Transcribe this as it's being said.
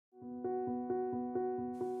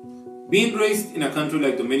Being raised in a country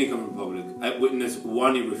like Dominican Republic, I've witnessed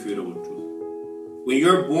one irrefutable truth. When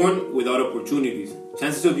you're born without opportunities,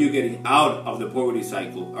 chances of you getting out of the poverty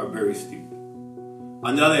cycle are very steep.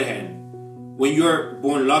 On the other hand, when you're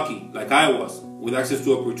born lucky, like I was, with access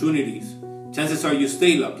to opportunities, chances are you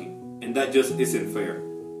stay lucky, and that just isn't fair.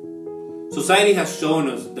 Society has shown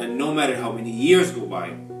us that no matter how many years go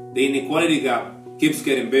by, the inequality gap keeps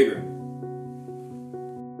getting bigger.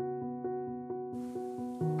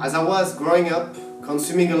 As I was growing up,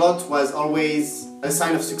 consuming a lot was always a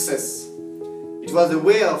sign of success. It was a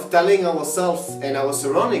way of telling ourselves and our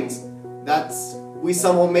surroundings that we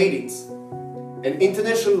somehow made it. And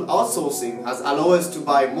international outsourcing has allowed us to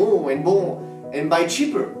buy more and more and buy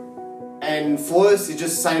cheaper. And for us, it's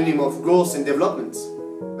just a synonym of growth and development.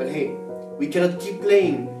 But hey, we cannot keep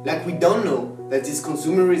playing like we don't know that this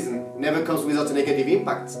consumerism never comes without a negative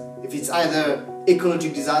impact. If it's either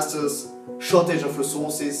ecological disasters, shortage of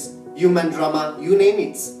resources, human drama, you name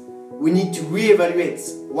it, we need to reevaluate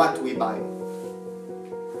what we buy.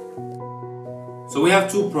 So we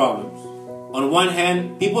have two problems. On one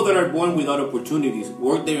hand, people that are born without opportunities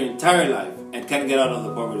work their entire life and can't get out of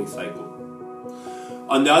the poverty cycle.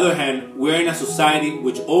 On the other hand, we're in a society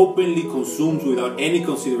which openly consumes without any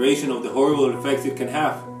consideration of the horrible effects it can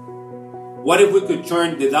have. What if we could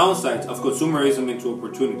turn the downsides of consumerism into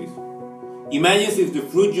opportunities? Imagine if the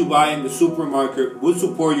fruit you buy in the supermarket would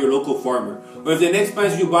support your local farmer, or if the next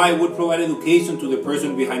pants you buy would provide education to the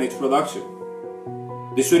person behind its production.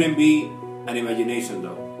 This shouldn't be an imagination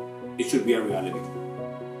though. It should be a reality.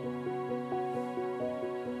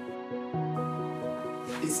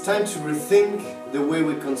 It's time to rethink the way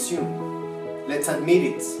we consume. Let's admit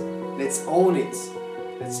it. Let's own it.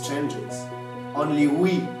 Let's change it. Only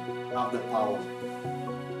we have the power.